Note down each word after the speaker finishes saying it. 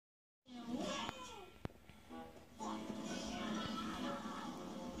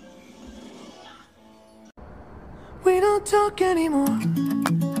don't talk anymore.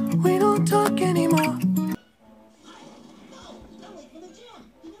 We don't talk anymore.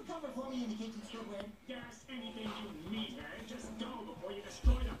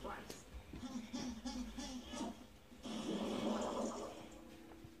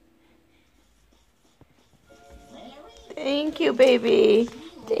 Thank you, baby.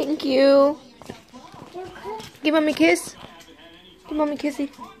 Thank you. Give mommy a kiss. Give mommy a kissy.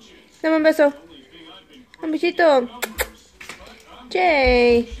 Dame un beso. Un besito.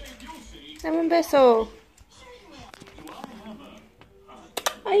 Jay. Dame un beso.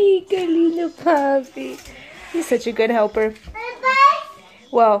 Ay, qué lindo papi. He's such a good helper.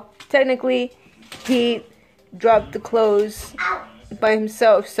 Well, technically, he dropped the clothes by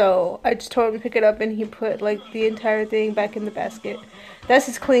himself, so I just told him to pick it up and he put like the entire thing back in the basket. That's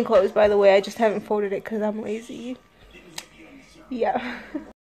his clean clothes, by the way. I just haven't folded it because I'm lazy. Yeah.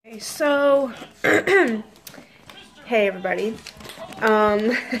 Okay, so hey everybody.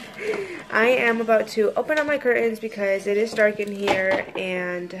 I am about to open up my curtains because it is dark in here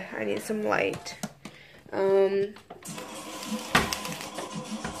and I need some light.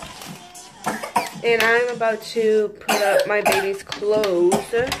 And I'm about to put up my baby's clothes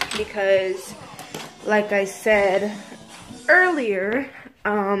because, like I said earlier,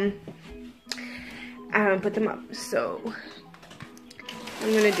 I haven't put them up, so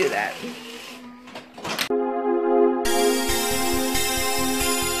I'm gonna do that.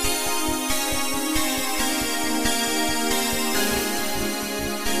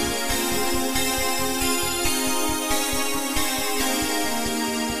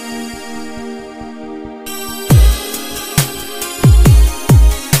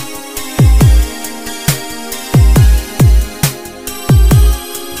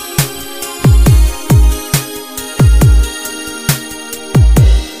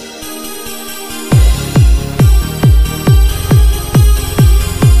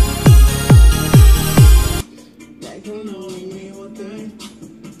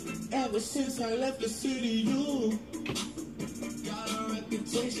 Since I left the city, you got a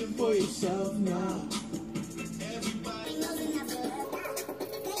reputation for yourself now. Everybody knows enough for love.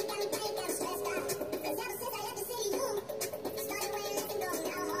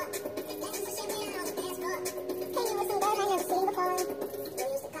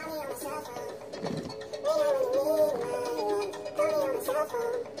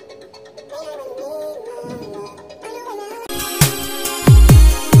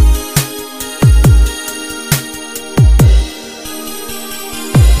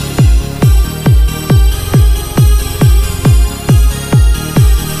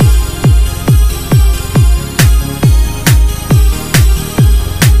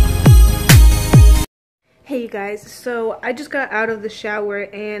 Hey you guys, so I just got out of the shower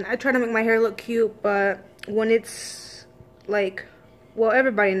and I try to make my hair look cute, but when it's like, well,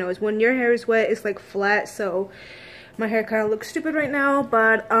 everybody knows when your hair is wet it's like flat, so my hair kind of looks stupid right now.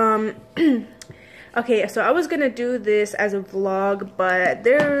 But okay, so I was gonna do this as a vlog, but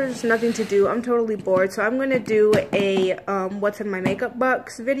there's nothing to do. I'm totally bored, so I'm gonna do a what's in my makeup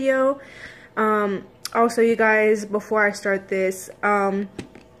box video. Also, you guys, before I start this,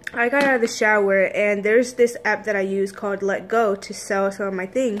 I got out of the shower and there's this app that I use called Let Go to sell some of my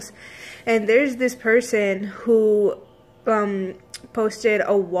things, and there's this person who posted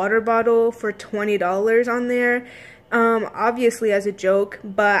a water bottle for $20 on there, obviously as a joke,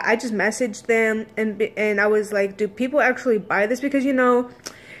 but I just messaged them and I was like, do people actually buy this? Because, you know,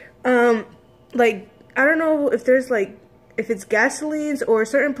 like, I don't know if there's like, if it's gasolines or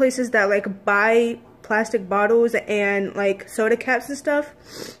certain places that like buy plastic bottles and like soda caps and stuff.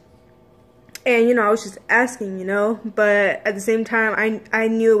 And, you know, I was just asking, you know, but at the same time, I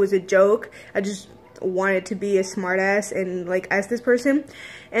knew it was a joke. I just wanted to be a smartass and, like, ask this person.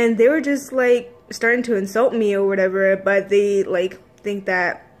 And they were just, like, starting to insult me or whatever, but they, like, think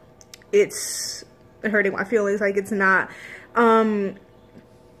that it's hurting my feelings. Like, it's not.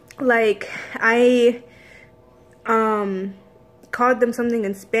 Like, I, called them something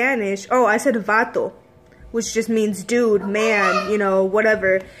in Spanish. Oh, I said vato, which just means dude, man, you know,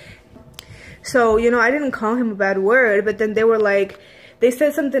 whatever. So, you know, I didn't call him a bad word, but then they were like, they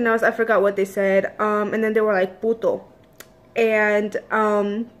said something else, I forgot what they said, and then they were like, puto. And,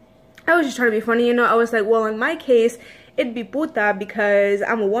 I was just trying to be funny, you know, I was like, well, in my case, it'd be puta because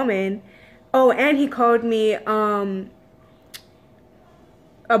I'm a woman. Oh, and he called me, a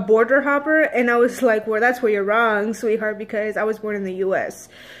border hopper, and I was like, well, that's where you're wrong, sweetheart, because I was born in the US.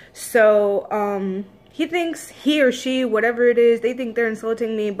 So, he thinks, he or she, whatever it is, they think they're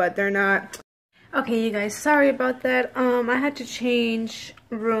insulting me, but they're not. Okay, you guys, sorry about that. I had to change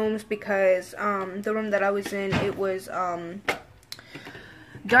rooms because the room that I was in, it was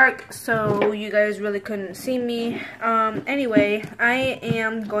dark, so you guys really couldn't see me. Anyway, I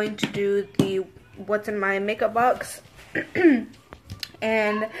am going to do the what's in my makeup box.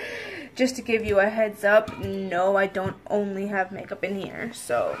 And just to give you a heads up, no, I don't only have makeup in here.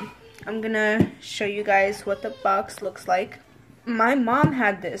 So I'm gonna show you guys what the box looks like. My mom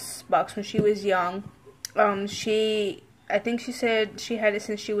had this box when she was young. I think she said she had it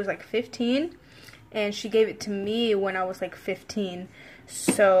since she was like 15, and she gave it to me when I was like 15.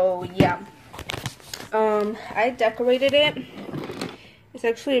 So yeah, I decorated it. It's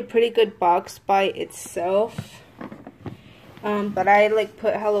actually a pretty good box by itself. But I like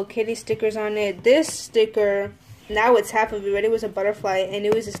put Hello Kitty stickers on it. This sticker, now it's half of it, but it was a butterfly, and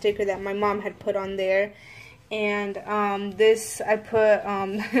it was a sticker that my mom had put on there. And this, I put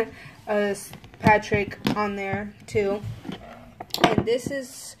a Patrick on there too. And this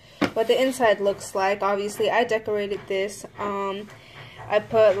is what the inside looks like. Obviously, I decorated this. I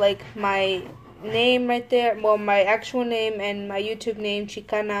put like my name right there, well, my actual name and my YouTube name,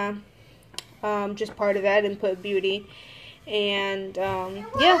 Chicana, just part of that, and put beauty. And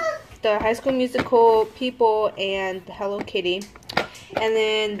yeah, the High School Musical people and Hello Kitty. And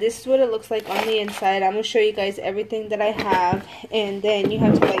then this is what it looks like on the inside. I'm going to show you guys everything that I have. And then you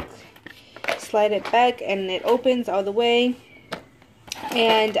have to like slide it back and it opens all the way.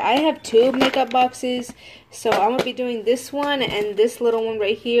 And I have two makeup boxes. So I'm going to be doing this one and this little one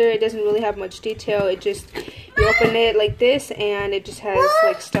right here. It doesn't really have much detail. It just, you open it like this and it just has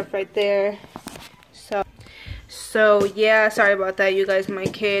like stuff right there. So yeah, sorry about that, you guys. My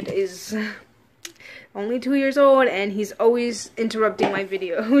kid is only 2 years old and he's always interrupting my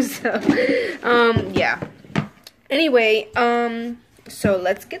videos. So yeah. Anyway, so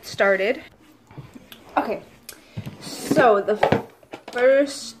let's get started. Okay. So the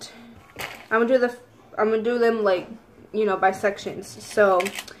first, I'm gonna do them like, you know, by sections. So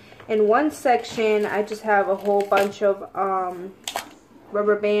in one section, I just have a whole bunch of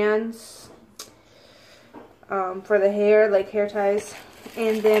rubber bands. For the hair, like hair ties.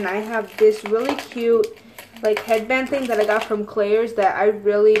 And then I have this really cute like headband thing that I got from Claire's that I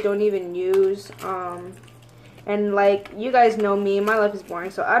really don't even use. And like, you guys know me, my life is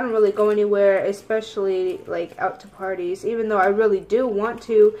boring, so I don't really go anywhere, especially like out to parties, even though I really do want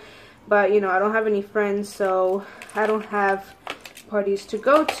to. But you know, I don't have any friends, so I don't have parties to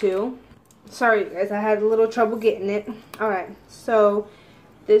go to. Sorry guys, I had a little trouble getting it. Alright, so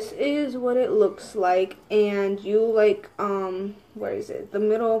this is what it looks like. And you like, where is it? The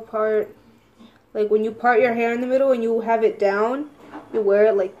middle part, like when you part your hair in the middle and you have it down, you wear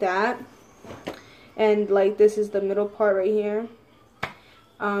it like that. And like, this is the middle part right here.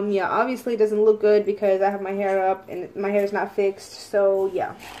 Yeah, obviously it doesn't look good because I have my hair up and my hair is not fixed, so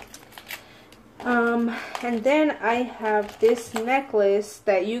yeah. And then I have this necklace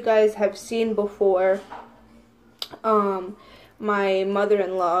that you guys have seen before. My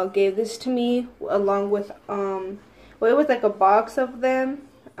mother-in-law gave this to me along with well, it was like a box of them,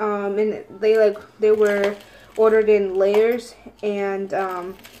 and they were ordered in layers. And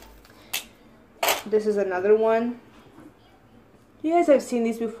this is another one. You guys have seen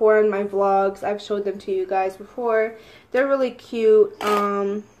these before in my vlogs. I've showed them to you guys before. They're really cute.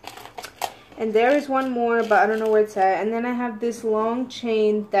 And there is one more, but I don't know where it's at. And then I have this long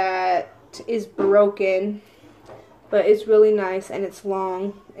chain that is broken, but it's really nice and it's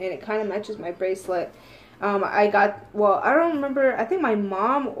long and it kind of matches my bracelet. I got, well, I don't remember, I think my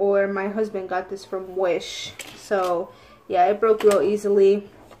mom or my husband got this from Wish. So yeah, it broke real easily.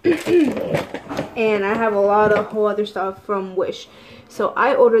 And I have a lot of whole other stuff from Wish. So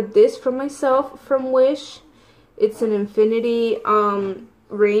I ordered this for myself from Wish. It's an infinity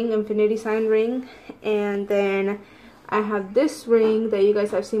ring, infinity sign ring. And then I have this ring that you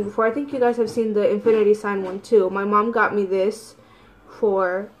guys have seen before. I think you guys have seen the infinity sign one too. My mom got me this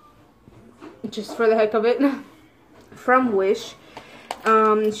for, just for the heck of it, from Wish.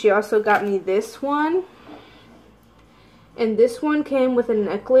 She also got me this one. And this one came with a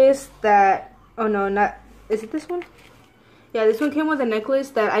necklace that, oh no, not, is it this one? Yeah, this one came with a necklace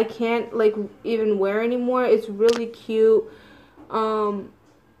that I can't like even wear anymore. It's really cute.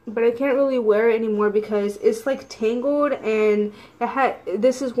 But I can't really wear it anymore because it's like tangled, and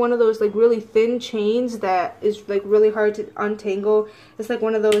this is one of those like really thin chains that is like really hard to untangle. It's like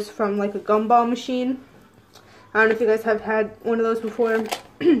one of those from like a gumball machine. I don't know if you guys have had one of those before.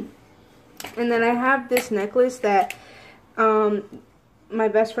 And then I have this necklace that my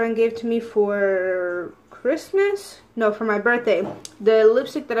best friend gave to me for Christmas, no, for my birthday, the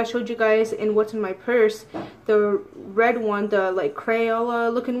lipstick that I showed you guys in what's in my purse, the red one, the like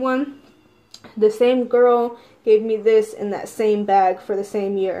Crayola looking one, the same girl gave me this in that same bag for the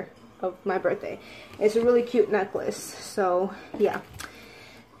same year of my birthday. It's a really cute necklace, so yeah.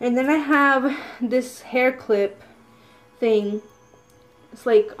 And then I have this hair clip thing. It's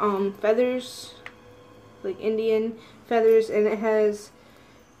like feathers, like Indian feathers, and it has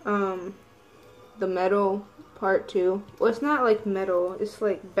the metal part too. Well, it's not like metal, it's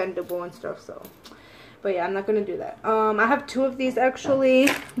like bendable and stuff, so. But yeah, I'm not gonna do that. I have 2 of these actually,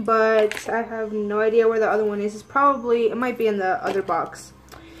 but I have no idea where the other one is. It's probably, it might be in the other box.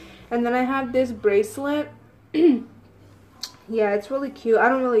 And then I have this bracelet. Yeah, it's really cute. I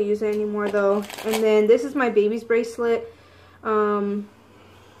don't really use it anymore though. And then this is my baby's bracelet.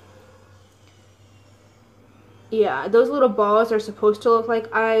 Yeah, those little balls are supposed to look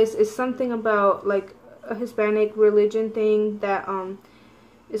like eyes. It's something about like a Hispanic religion thing that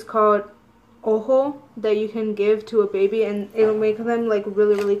is called ojo, that you can give to a baby, and it'll make them like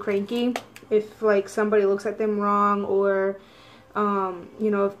really cranky if like somebody looks at them wrong, or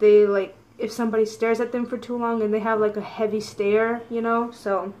you know, if they like, if somebody stares at them for too long and they have like a heavy stare, you know.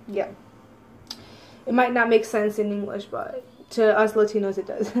 So yeah, it might not make sense in English, but to us Latinos it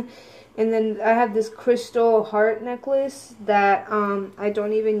does. And then I have this crystal heart necklace that I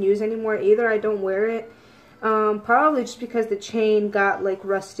don't even use anymore either. I don't wear it, probably just because the chain got like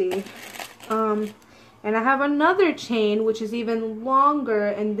rusty. And I have another chain which is even longer,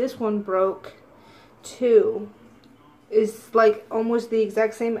 and this one broke too. It's like almost the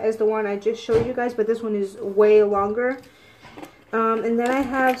exact same as the one I just showed you guys, but this one is way longer. And then I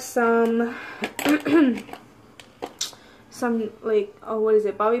have some some like, oh, what is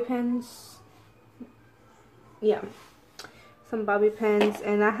it, bobby pins? Yeah, some bobby pins.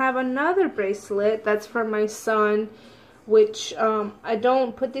 And I have another bracelet that's for my son, which I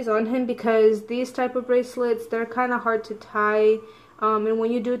don't put these on him because these type of bracelets, they're kind of hard to tie, and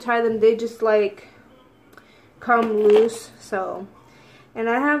when you do tie them, they just like come loose. So, and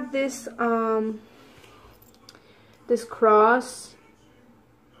I have this this cross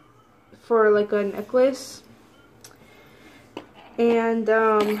for like a necklace. And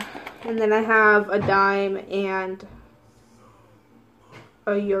then I have a dime and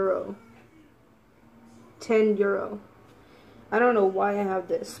a euro. 10 euro. I don't know why I have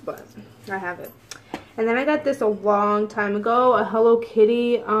this, but I have it. And then I got this a long time ago, a Hello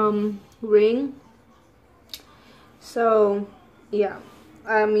Kitty ring. So yeah,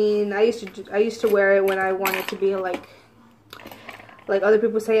 I mean, I used to wear it when I wanted to be like other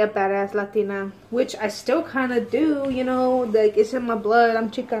people say, a badass Latina, which I still kind of do, you know, like it's in my blood. I'm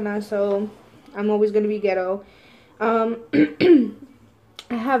Chicana, so I'm always gonna be ghetto. I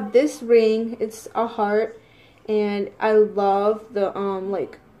have this ring. It's a heart, and I love the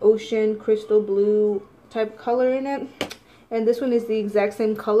like ocean crystal blue type color in it. And this one is the exact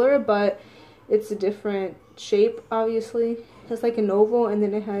same color, but it's a different shape. Obviously, it's like an oval, and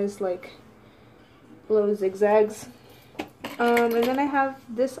then it has like little zigzags. And then I have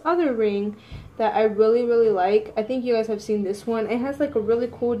this other ring that I really like. I think you guys have seen this one. It has like a really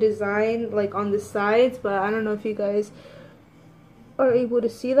cool design like on the sides, but I don't know if you guys are able to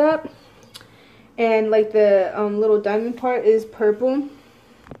see that. And like the little diamond part is purple.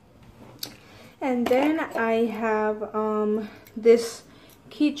 And then I have this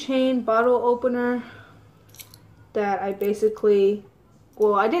keychain bottle opener that I basically,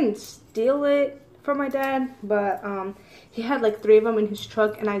 well, I didn't steal it from my dad, but he had like 3 of them in his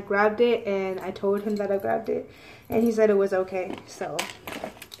truck, and I grabbed it, and I told him that I grabbed it, and he said it was okay. So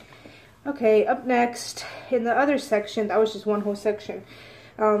okay, up next in the other section, that was just one whole section.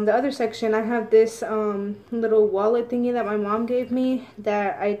 The other section, I have this little wallet thingy that my mom gave me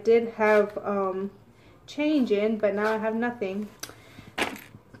that I did have change in, but now I have nothing.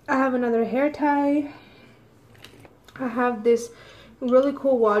 I have another hair tie. I have this really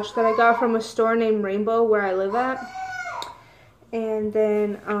cool watch that I got from a store named Rainbow where I live at. And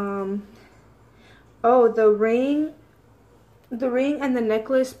then oh, the ring and the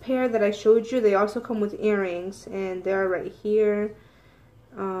necklace pair that I showed you, they also come with earrings, and they're right here.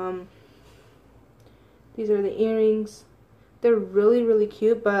 These are the earrings. They're really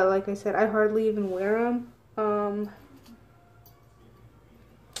cute, but like I said, I hardly even wear them.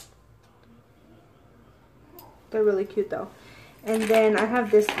 They're really cute though. And then I have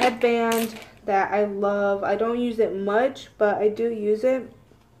this headband that I love. I don't use it much, but I do use it.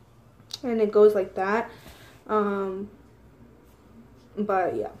 And it goes like that. But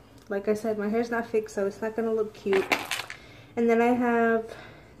yeah, like I said, my hair's not fixed, so it's not going to look cute. And then I have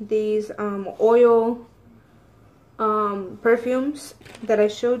these oil perfumes that I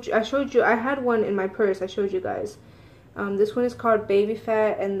showed you. I had one in my purse. I showed you guys. This one is called Baby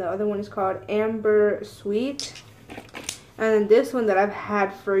Fat, and the other one is called Amber Sweet. And this one that I've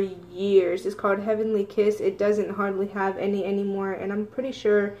had for years is called Heavenly Kiss. It doesn't hardly have any anymore, and I'm pretty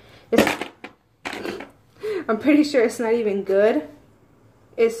sure it's not even good.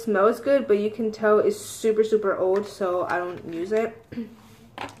 It smells good, but you can tell it's super, super old, so I don't use it.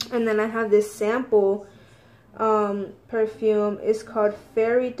 And then I have this sample perfume. It's called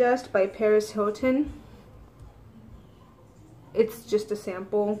Fairy Dust by Paris Hilton. It's just a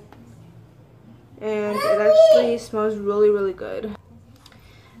sample, and it actually smells really, really good.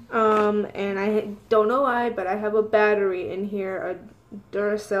 And I don't know why, but I have a battery in here, a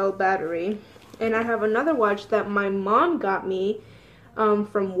Duracell battery. And I have another watch that my mom got me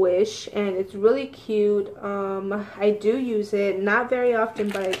from Wish, and it's really cute. I do use it, not very often,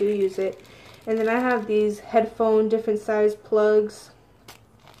 but I do use it. And then I have these different size plugs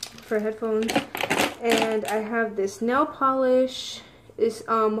for headphones. And I have this nail polish. It's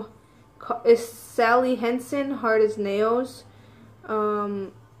Sally Henson Hard as Nails.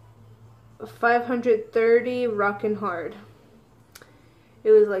 530 Rockin' Hard.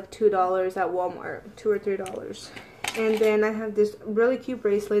 It was like $2 at Walmart, $2 or $3. And then I have this really cute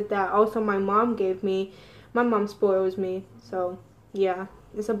bracelet that also my mom gave me. My mom spoils me, so yeah.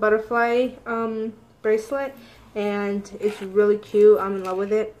 It's a butterfly bracelet, and it's really cute. I'm in love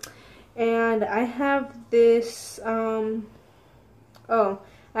with it. And I have this I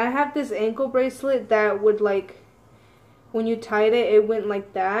have this ankle bracelet that would, like, when you tied it, it went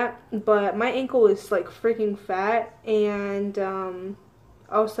like that. But my ankle is like freaking fat, and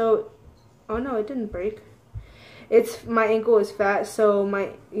also, oh no, it didn't break. My ankle is fat, so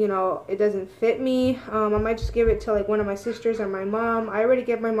it doesn't fit me. I might just give it to like one of my sisters or my mom. I already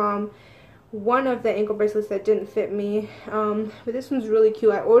gave my mom one of the ankle bracelets that didn't fit me, but this one's really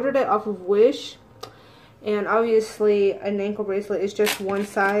cute. I ordered it off of Wish, and obviously an ankle bracelet is just one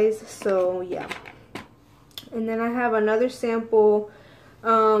size, so yeah. And then I have another sample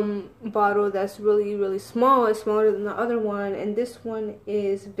bottle that's really, really small. It's smaller than the other one, and this one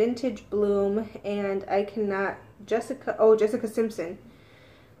is Vintage Bloom, and I cannot Jessica Simpson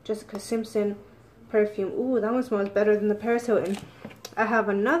perfume. Ooh, that one smells better than the Paris Hilton. I have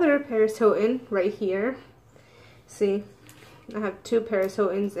another Paris Hilton right here. See, I have two Paris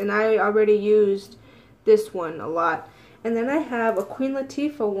Hiltons, and I already used this one a lot. And then I have a Queen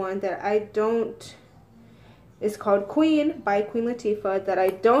Latifah one that it's called Queen by Queen Latifah, that I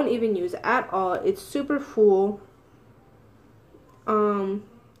don't even use at all. It's super full.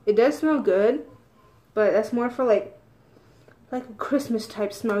 It does smell good, but that's more for like a Christmas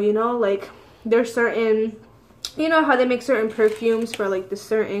type smell, you know? Like, there's certain, you know how they make certain perfumes for like the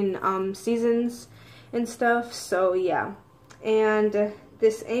certain seasons and stuff. So yeah. And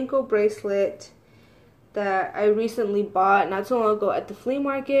this ankle bracelet that I recently bought not so long ago at the flea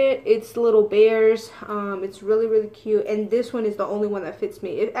market. It's little bears. It's really, really cute, and this one is the only one that fits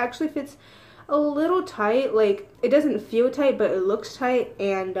me. It actually fits a little tight. Like, it doesn't feel tight, but it looks tight.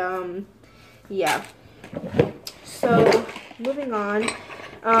 And yeah. So moving on,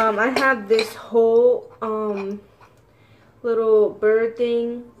 I have this whole little bird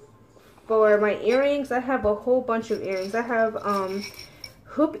thing for my earrings. I have a whole bunch of earrings. I have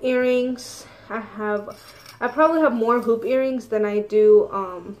hoop earrings. I probably have more hoop earrings than I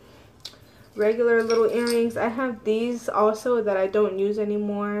do regular little earrings. I have these also that I don't use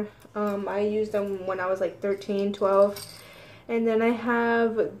anymore. I used them when I was like 13, 12. And then I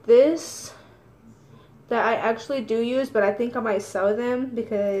have this that I actually do use, but I think I might sell them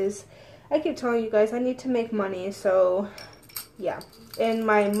because I keep telling you guys I need to make money. So yeah. And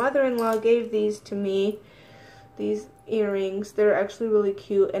my mother-in-law gave these to me, these earrings. They're actually really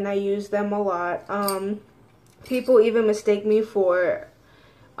cute, and I use them a lot. People even mistake me for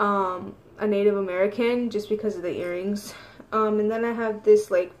a Native American just because of the earrings. And then I have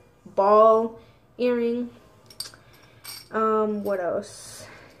this like ball earring. What else?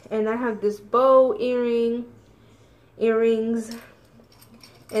 And I have this bow earrings,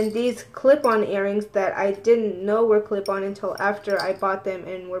 and these clip-on earrings that I didn't know were clip-on until after I bought them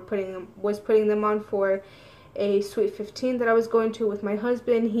and was putting them on for a Sweet 15 that I was going to with my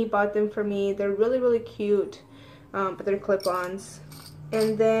husband. He bought them for me. They're really, really cute, but they're clip-ons.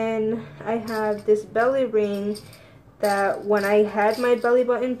 And then I have this belly ring that when I had my belly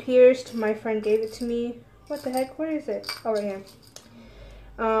button pierced, my friend gave it to me. What the heck? Where is it? Oh, right here.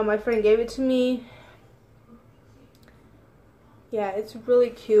 My friend gave it to me. Yeah, it's really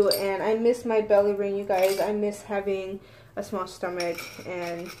cute, and I miss my belly ring, you guys. I miss having a small stomach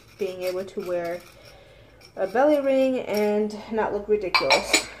and being able to wear a belly ring and not look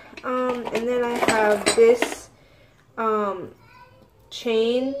ridiculous. And then I have this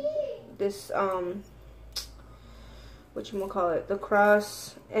chain, this whatchamacallit, the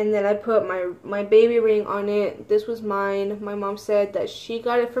cross, and then I put my baby ring on it. This was mine. My mom said that she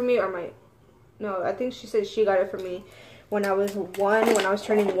got it for me, or I think she said she got it for me when I was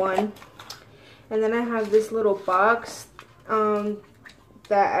turning 1. And then I have this little box that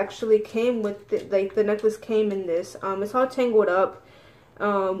actually came with it, like the necklace came in this. It's all tangled up,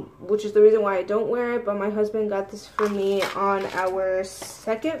 which is the reason why I don't wear it, but my husband got this for me on our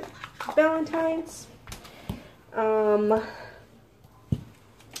 2nd Valentine's. And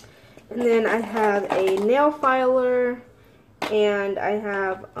then I have a nail filer, and I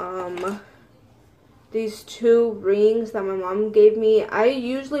have these 2 rings that my mom gave me. I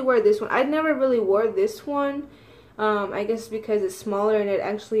usually wear this one. I never really wore this one. I guess because it's smaller and it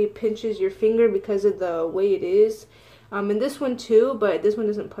actually pinches your finger because of the way it is. And this one too, but this one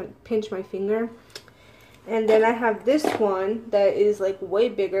doesn't pinch my finger. And then I have this one that is like way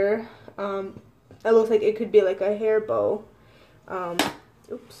bigger. It looks like it could be like a hair bow.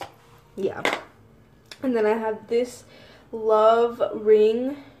 Oops. Yeah. And then I have this love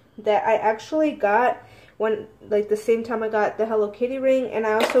ring that I actually got when, like, the same time I got the Hello Kitty ring. And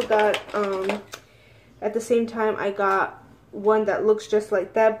I also got, at the same time, I got one that looks just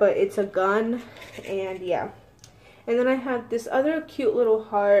like that, but it's a gun. And yeah. And then I have this other cute little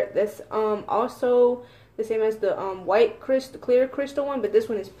heart that's also the same as the white clear crystal one, but this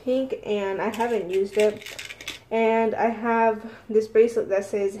one is pink and I haven't used it. And I have this bracelet that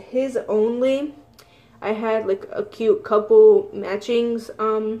says his only. I had like a cute couple matchings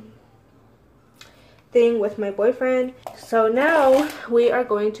thing with my boyfriend. So now we are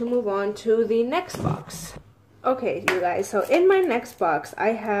going to move on to the next box. Okay, you guys, so in my next box I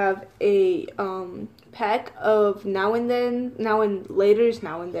have a pack of now and laters,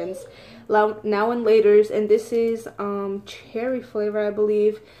 and this is cherry flavor, I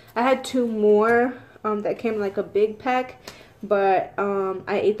believe. I had 2 more that came in like a big pack, but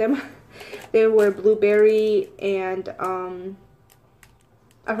I ate them. They were blueberry and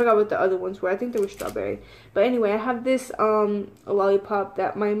I forgot what the other ones were. I think they were strawberry. But anyway, I have this lollipop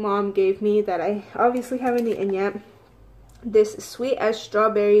that my mom gave me that I obviously haven't eaten yet. This Sweet as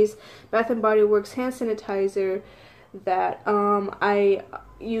Strawberries Bath and Body Works hand sanitizer that I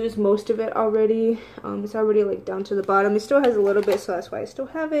used most of it already. It's already like down to the bottom. It still has a little bit, so that's why I still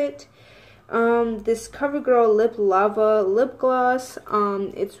have it. This CoverGirl Lip Lava lip gloss.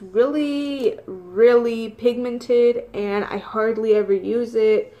 It's really pigmented and I hardly ever use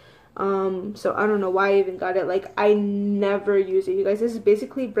it. So I don't know why I even got it. Like, I never use it, you guys. This is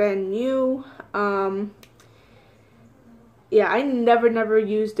basically brand new. Yeah, I never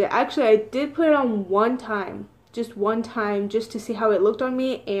used it. Actually, I did put it on one time, just to see how it looked on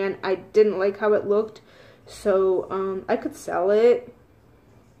me, and I didn't like how it looked. So I could sell it.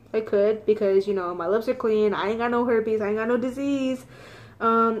 I could, because, you know, my lips are clean, I ain't got no herpes, I ain't got no disease,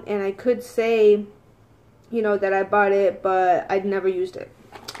 and I could say, you know, that I bought it, but I'd never used it.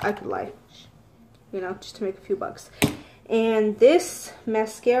 I could lie, you know, just to make a few bucks. And this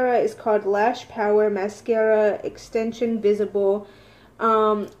mascara is called Lash Power Mascara Extension Visible.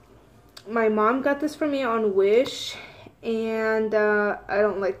 My mom got this for me on Wish, and I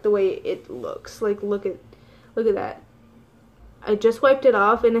don't like the way it looks. Like, look at that. I just wiped it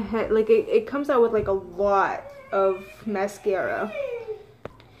off, and it had, like, it comes out with like a lot of mascara.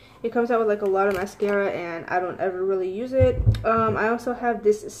 It comes out with like a lot of mascara, and I don't ever really use it. I also have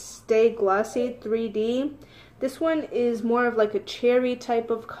this Stay Glossy 3D. This one is more of like a cherry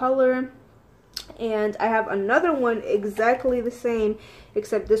type of color, and I have another one exactly the same,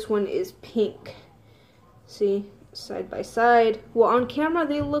 except this one is pink. See, side by side. Well, on camera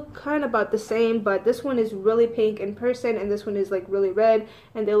they look kind of about the same, but this one is really pink in person, and this one is like really red,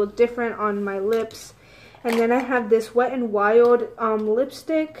 and they look different on my lips. And then I have this Wet n Wild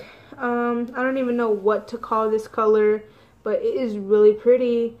lipstick. I don't even know what to call this color, but it is really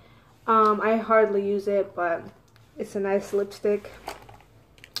pretty. I hardly use it, but it's a nice lipstick.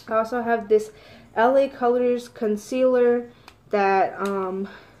 I also have this LA Colors concealer that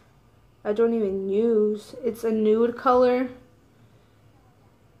I don't even use. It's a nude color.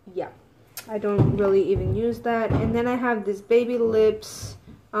 Yeah, I don't really even use that. And then I have this Baby Lips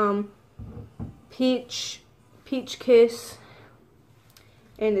Peach Kiss,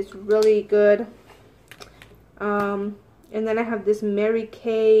 and it's really good. And then I have this Mary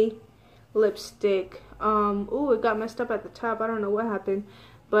Kay lipstick. Oh, it got messed up at the top. I don't know what happened,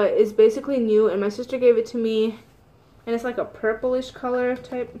 but it's basically new, and my sister gave it to me, and it's like a purplish color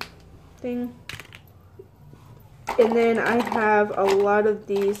type thing. And then I have a lot of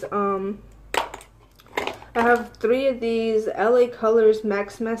these, I have 3 of these LA Colors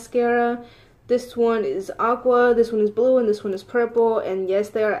Max Mascara. This one is aqua, this one is blue, and this one is purple. And yes,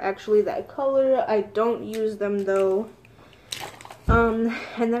 they are actually that color. I don't use them though.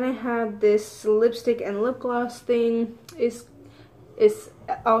 And then I have this lipstick and lip gloss thing. It's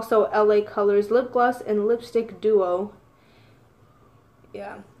also LA Colors Lip Gloss and Lipstick Duo.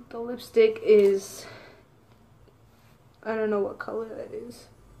 Yeah, the lipstick is, I don't know what color that is,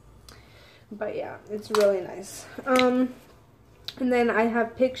 but yeah, it's really nice. And then I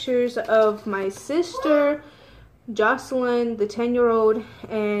have pictures of my sister Jocelyn, the 10-year-old,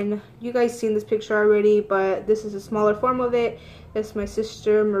 and you guys seen this picture already, but this is a smaller form of it. That's my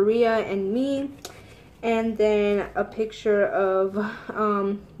sister Maria and me. And then a picture of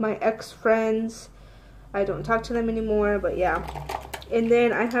my ex-friends. I don't talk to them anymore, but yeah. And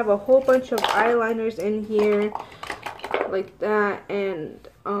then I have a whole bunch of eyeliners in here like that, and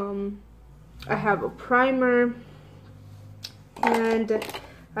I have a primer, and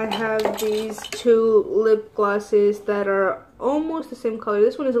I have these 2 lip glosses that are almost the same color.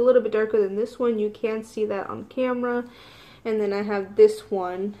 This one is a little bit darker than this one. You can see that on camera. And then I have this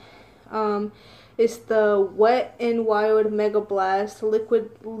one. It's the Wet n Wild Mega Blast Liquid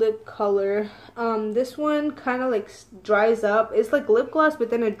Lip Color. This one kind of like dries up. It's like lip gloss, but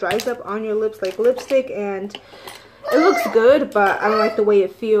then it dries up on your lips like lipstick, and it looks good, but I don't like the way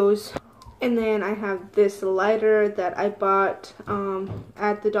it feels. And then I have this lighter that I bought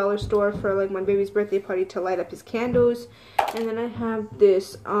at the dollar store for like my baby's birthday party to light up his candles. And then I have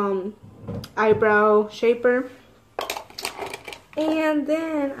this eyebrow shaper. And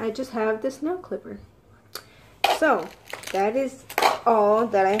then I just have this nail clipper. So that is all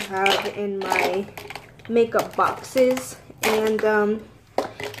that I have in my makeup boxes. And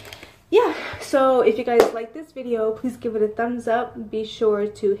yeah, so if you guys like this video, please give it a thumbs up. Be sure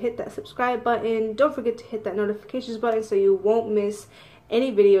to hit that subscribe button. Don't forget to hit that notifications button so you won't miss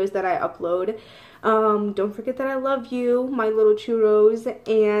any videos that I upload. Don't forget that I love you, my little churros,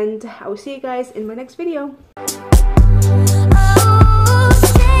 and I will see you guys in my next video.